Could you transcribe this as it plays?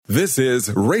This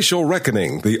is Racial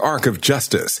Reckoning, the Arc of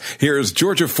Justice. Here's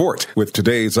Georgia Fort with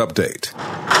today's update.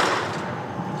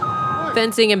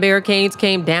 Fencing and barricades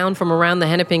came down from around the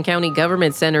Hennepin County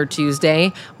Government Center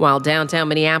Tuesday, while downtown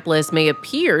Minneapolis may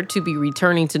appear to be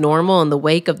returning to normal in the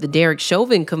wake of the Derek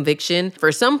Chauvin conviction.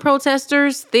 For some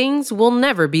protesters, things will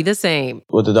never be the same.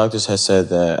 Well, the doctors have said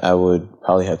that I would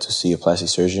probably have to see a plastic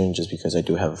surgeon just because I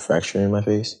do have a fracture in my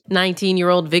face.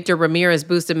 19-year-old Victor Ramirez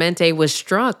Bustamante was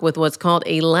struck with what's called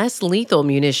a less lethal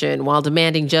munition while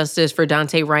demanding justice for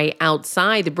Daunte Wright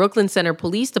outside the Brooklyn Center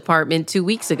Police Department 2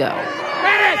 weeks ago.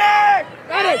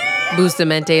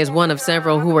 Bustamante is one of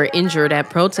several who were injured at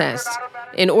protests.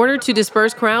 In order to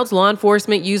disperse crowds, law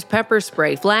enforcement used pepper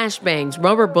spray, flashbangs,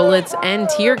 rubber bullets, and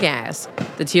tear gas.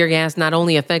 The tear gas not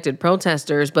only affected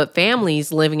protesters, but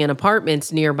families living in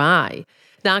apartments nearby.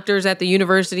 Doctors at the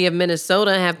University of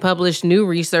Minnesota have published new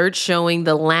research showing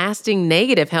the lasting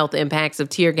negative health impacts of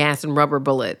tear gas and rubber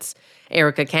bullets.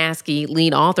 Erica Caskey,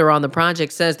 lead author on the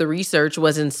project, says the research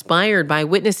was inspired by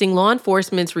witnessing law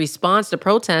enforcement's response to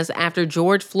protests after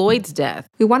George Floyd's death.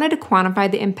 We wanted to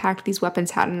quantify the impact these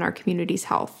weapons had on our community's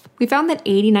health. We found that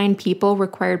 89 people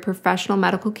required professional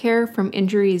medical care from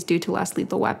injuries due to less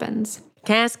lethal weapons.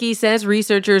 Caskey says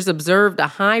researchers observed a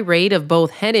high rate of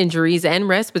both head injuries and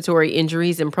respiratory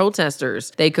injuries in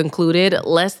protesters. They concluded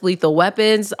less lethal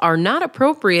weapons are not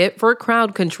appropriate for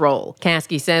crowd control.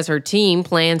 Caskey says her team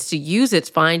plans to use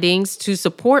its findings to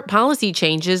support policy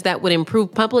changes that would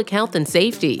improve public health and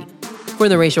safety. For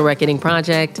the Racial Reckoning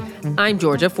Project, I'm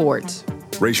Georgia Fort.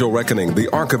 Racial Reckoning, the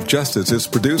Arc of Justice is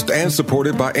produced and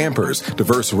supported by Ampers,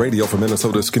 diverse radio for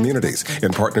Minnesota's communities,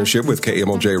 in partnership with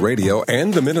KMOJ Radio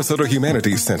and the Minnesota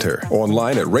Humanities Center.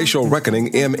 Online at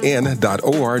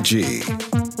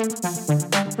racialreckoningmn.org.